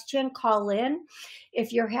question, call in.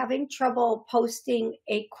 If you're having trouble posting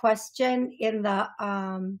a question in the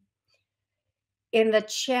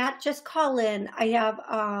chat, just call in. I have,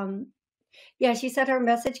 yeah, she said her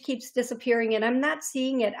message keeps disappearing and I'm not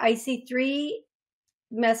seeing it. I see 3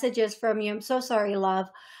 messages from you. I'm so sorry, love.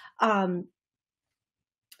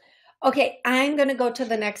 Okay, I'm going to go to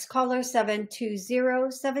the next caller,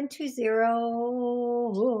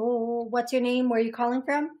 720. What's your name? Where are you calling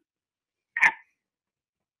from?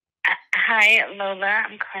 Hi, Lola.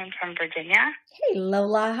 I'm calling from Virginia. Hey,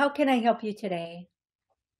 Lola. How can I help you today?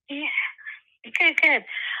 Yeah, good.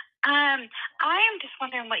 I am just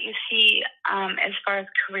wondering what you see as far as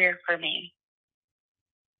career for me.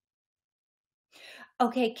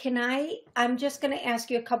 Okay, I'm just going to ask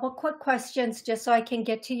you a couple quick questions just so I can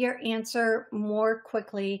get to your answer more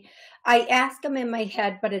quickly. I ask them in my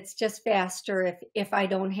head, but it's just faster if I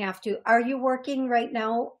don't have to. Are you working right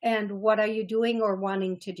now? And what are you doing or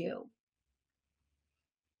wanting to do?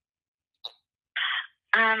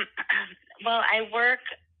 Well, I work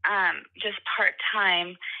just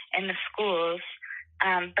part-time in the schools,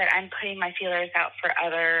 but I'm putting my feelers out for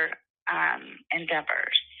other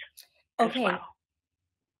endeavors as well.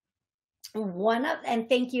 And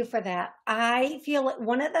thank you for that. I feel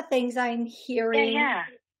one of the things I'm hearing. Yeah.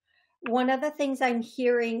 One of the things I'm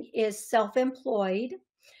hearing is self-employed.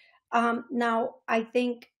 Now, I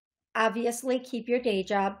think obviously keep your day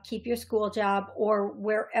job, keep your school job, or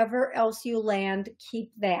wherever else you land,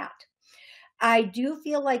 keep that. I do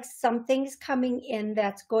feel like something's coming in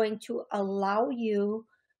that's going to allow you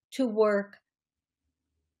to work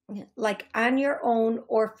like on your own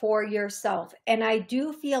or for yourself. And I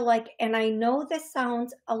do feel like, and I know this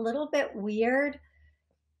sounds a little bit weird,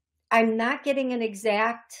 I'm not getting an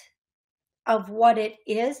exact of what it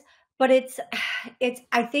is, but I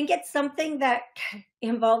think it's something that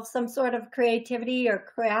involves some sort of creativity or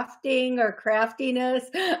crafting or craftiness.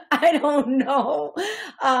 I don't know.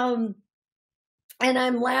 And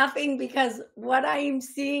I'm laughing because what I'm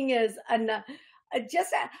seeing is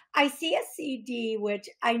I see a CD, which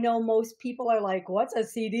I know most people are like, what's a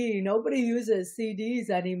CD? Nobody uses CDs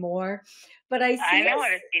anymore. But I know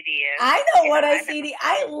what a CD is. I know what a CD.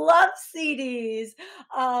 I love CDs.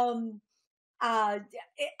 I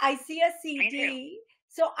see a CD.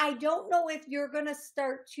 So I don't know if you're going to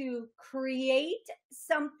start to create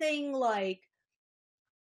something like,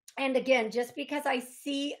 and again, just because I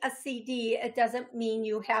see a CD, it doesn't mean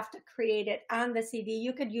you have to create it on the CD.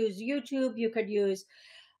 You could use YouTube. You could use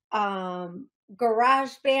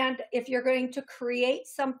GarageBand. If you're going to create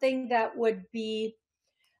something that would be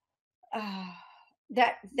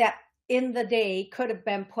that in the day could have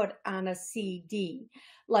been put on a CD,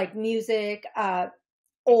 like music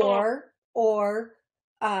or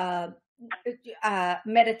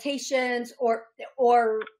meditations or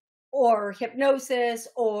hypnosis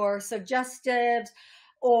or suggestives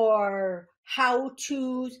or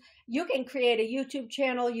how-tos. You can create a YouTube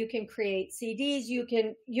channel, you can create CDs, you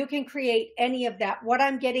can create any of that. What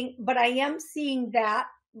I'm getting, but I am seeing that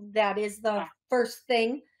is the first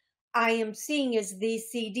thing I am seeing is these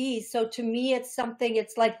CDs. So to me, it's something,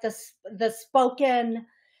 it's like the spoken,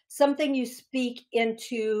 something you speak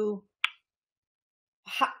into.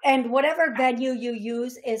 And whatever venue you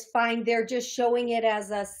use is fine. They're just showing it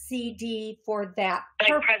as a CD for that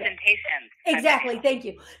like presentation. Exactly. Thank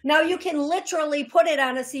you. Now you can literally put it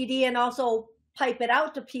on a CD and also pipe it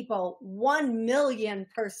out to people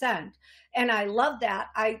 1,000,000%. And I love that.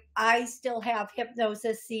 I still have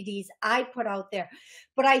hypnosis CDs I put out there,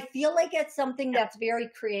 but I feel like it's something that's very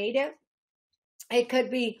creative. It could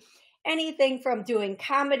be anything from doing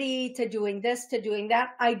comedy to doing this to doing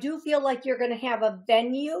that. I do feel like you're going to have a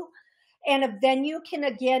venue, and a venue can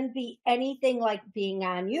again be anything like being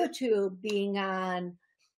on YouTube, being on,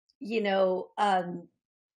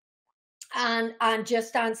 on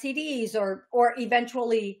just on CDs, or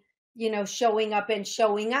eventually, showing up and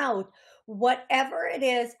showing out, whatever it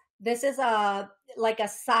is. This is like a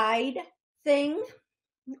side thing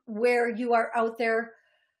where you are out there,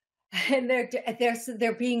 and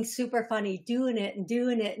they're being super funny, doing it and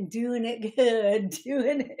doing it and doing it good,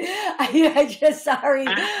 doing it. I just sorry,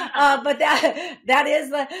 but that is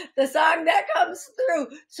the song that comes through.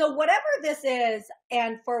 So whatever this is,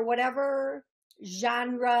 and for whatever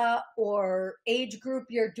genre or age group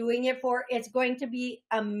you're doing it for, it's going to be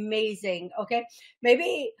amazing. Okay,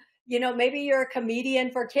 maybe you're a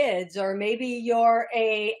comedian for kids, or maybe you're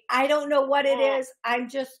I don't know what it is. I'm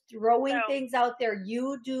just throwing things out there.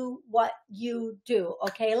 You do what you do.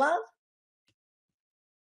 Okay, love?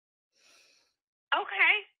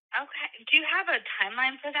 Okay. Do you have a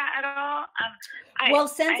timeline for that at all? Well,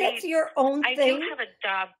 since it's your own thing. I do have a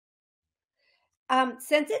job.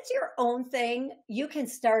 Since it's your own thing, you can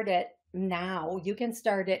start it now. You can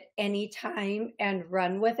start it anytime and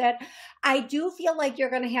run with it. I do feel like you're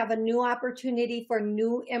going to have a new opportunity for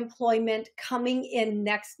new employment coming in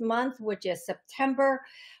next month, which is September,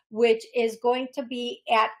 which is going to be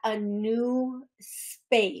at a new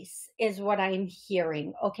space, is what I'm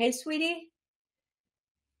hearing. Okay, sweetie?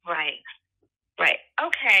 Right.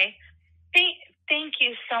 Okay. Thank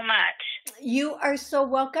you so much. You are so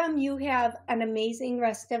welcome. You have an amazing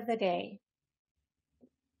rest of the day.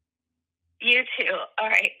 You too. All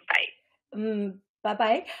right. Bye.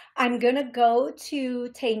 Bye-bye. I'm going to go to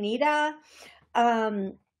Tainita.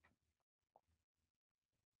 Tainita,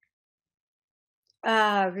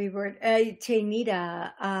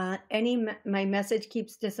 my message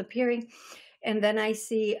keeps disappearing. And then I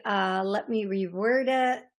see, let me reword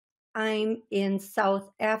it. I'm in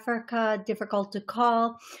South Africa, difficult to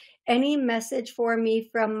call. Any message for me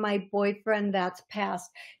from my boyfriend that's passed?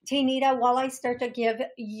 Tainita, while I start to give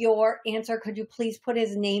your answer, could you please put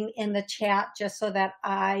his name in the chat just so that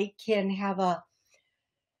I can have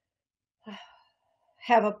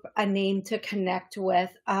a name to connect with?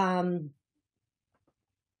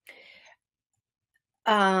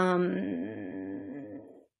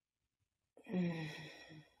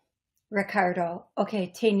 Ricardo.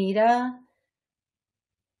 Okay, Tainita.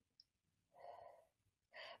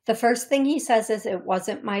 The first thing he says is, it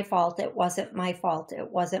wasn't my fault. It wasn't my fault. It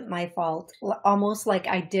wasn't my fault. Almost like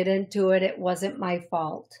I didn't do it. It wasn't my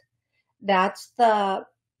fault. That's the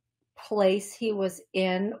place he was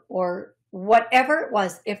in, or whatever it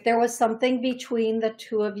was. If there was something between the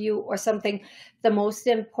two of you or something, the most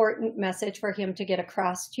important message for him to get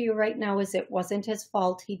across to you right now is, it wasn't his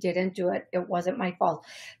fault. He didn't do it. It wasn't my fault.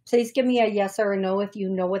 Please give me a yes or a no if you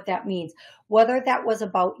know what that means. Whether that was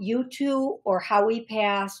about you two, or how he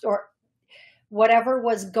passed, or whatever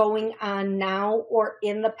was going on now or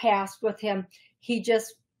in the past with him,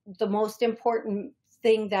 the most important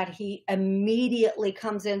thing that he immediately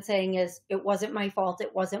comes in saying is, it wasn't my fault.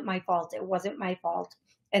 It wasn't my fault. It wasn't my fault.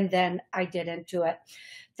 And then I didn't do it.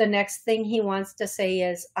 The next thing he wants to say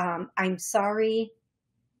is, I'm sorry.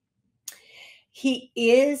 He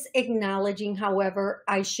is acknowledging, however,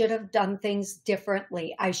 I should have done things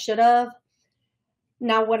differently. I should have.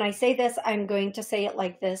 Now, when I say this, I'm going to say it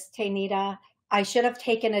like this, Tainita. I should have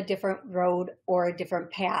taken a different road or a different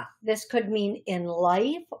path. This could mean in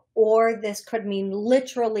life, or this could mean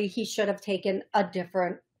literally he should have taken a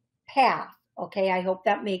different path. Okay, I hope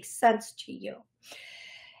that makes sense to you.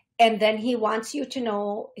 And then he wants you to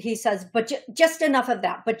know, he says, but just enough of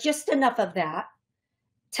that, but just enough of that.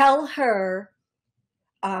 Tell her,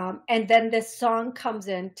 and then this song comes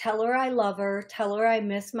in, tell her I love her, tell her I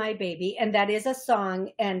miss my baby. And that is a song,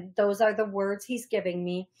 and those are the words he's giving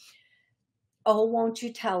me. Oh, won't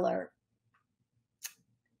you tell her?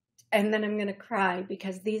 And then I'm going to cry,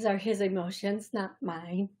 because these are his emotions, not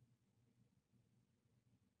mine.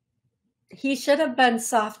 He should have been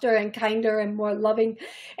softer and kinder and more loving.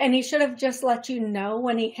 And he should have just let you know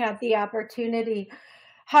when he had the opportunity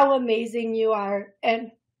how amazing you are.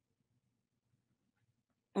 And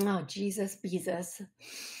oh, Jesus,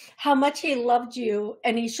 how much he loved you.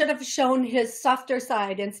 And he should have shown his softer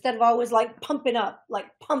side instead of always like pumping up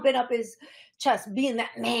his just being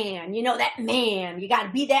that man, that man. You got to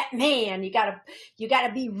be that man. You got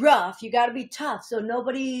to be rough. You got to be tough, so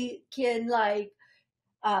nobody can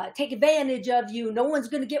take advantage of you. No one's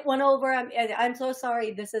going to get one over. I'm so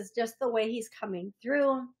sorry. This is just the way he's coming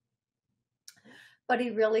through. But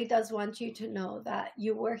he really does want you to know that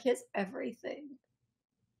you were his everything.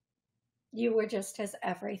 You were just his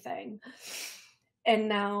everything. And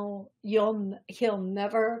now he'll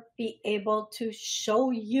never be able to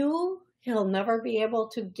show you. He'll never be able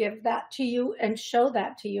to give that to you and show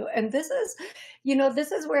that to you. And this is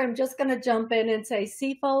where I'm just going to jump in and say,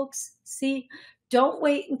 see, folks, don't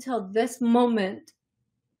wait until this moment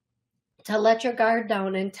to let your guard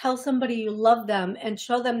down and tell somebody you love them and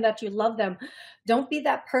show them that you love them. Don't be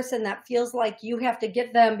that person that feels like you have to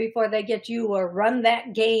get them before they get you, or run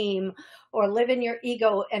that game, or live in your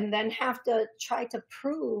ego and then have to try to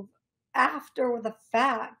prove after the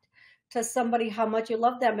fact to somebody how much you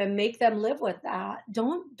love them and make them live with that.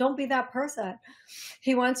 Don't be that person.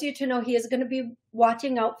 He wants you to know he is going to be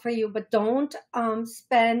watching out for you, but don't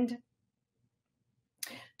spend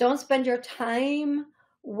your time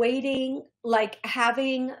waiting,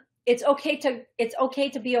 it's okay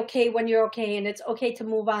to be okay when you're okay, and it's okay to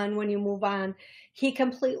move on when you move on. He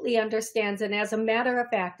completely understands. And as a matter of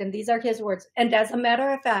fact, and these are his words, and as a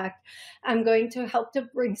matter of fact, I'm going to help to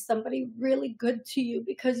bring somebody really good to you,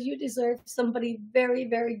 because you deserve somebody very,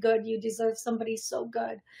 very good. You deserve somebody so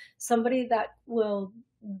good, somebody that will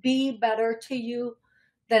be better to you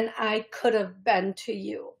than I could have been to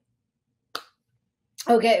you.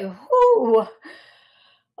 Okay. Whew.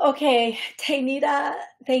 Okay, Tanita,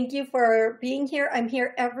 thank you for being here. I'm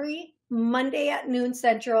here every Monday at noon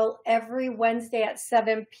Central, every Wednesday at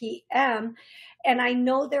 7 p.m. And I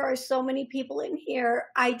know there are so many people in here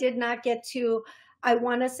I did not get to. I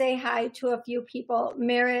want to say hi to a few people.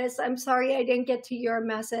 Maris, I'm sorry I didn't get to your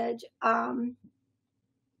message. And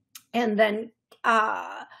then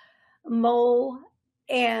Mo,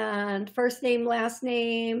 and first name, last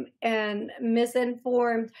name, and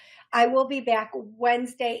misinformed. I will be back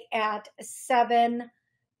Wednesday at 7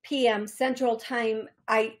 p.m. Central Time.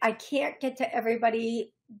 I can't get to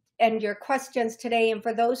everybody and your questions today. And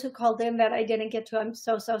for those who called in that I didn't get to, I'm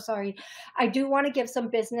so sorry. I do want to give some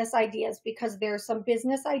business ideas, because there's some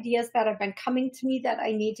business ideas that have been coming to me that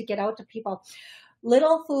I need to get out to people.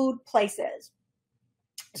 Little food places.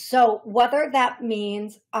 So whether that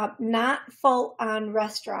means not full-on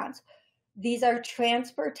restaurants, these are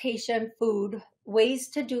transportation food, ways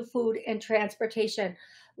to do food and transportation,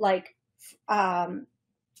 like a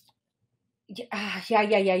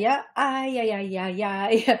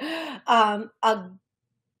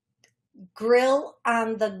grill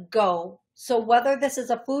on the go. So whether this is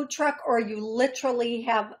a food truck or you literally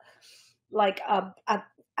have like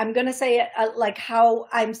I'm going to say it like how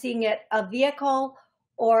I'm seeing it, a vehicle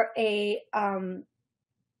or a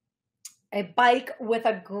bike with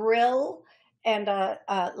a grill and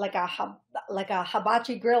like a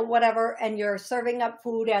hibachi grill, whatever, and you're serving up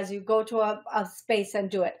food as you go to a space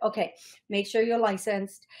and do it. Okay, make sure you're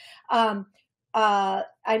licensed. I'm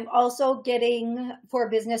also getting for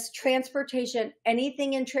business transportation.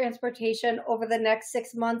 Anything in transportation over the next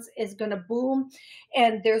 6 months is going to boom,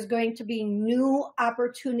 and there's going to be new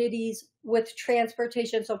opportunities with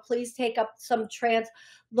transportation. So please take up some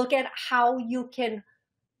look at how you can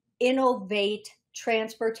innovate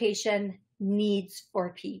transportation needs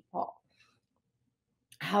for people.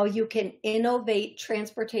 How you can innovate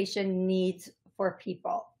transportation needs for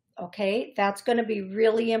people. Okay, that's going to be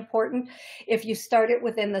really important. If you start it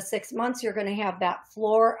within the 6 months, you're going to have that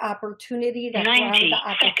floor opportunity, that ground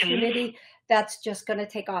opportunity. That's just going to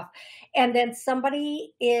take off. And then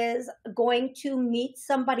somebody is going to meet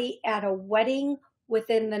somebody at a wedding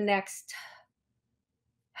within the next,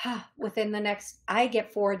 I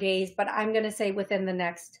get 4 days, but I'm going to say within the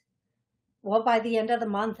next, by the end of the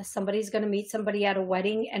month, somebody's going to meet somebody at a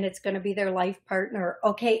wedding, and it's going to be their life partner.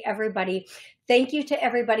 Okay, everybody. Thank you to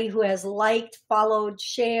everybody who has liked, followed,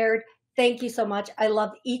 shared. Thank you so much. I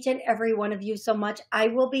love each and every one of you so much. I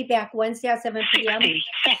will be back Wednesday at 7 p.m. 60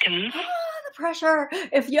 seconds. The pressure.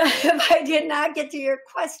 If I did not get to your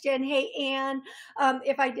question, hey, Ann,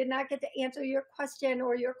 if I did not get to answer your question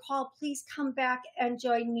or your call, please come back and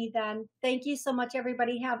join me then. Thank you so much,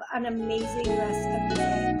 everybody. Have an amazing rest of the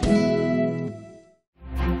day.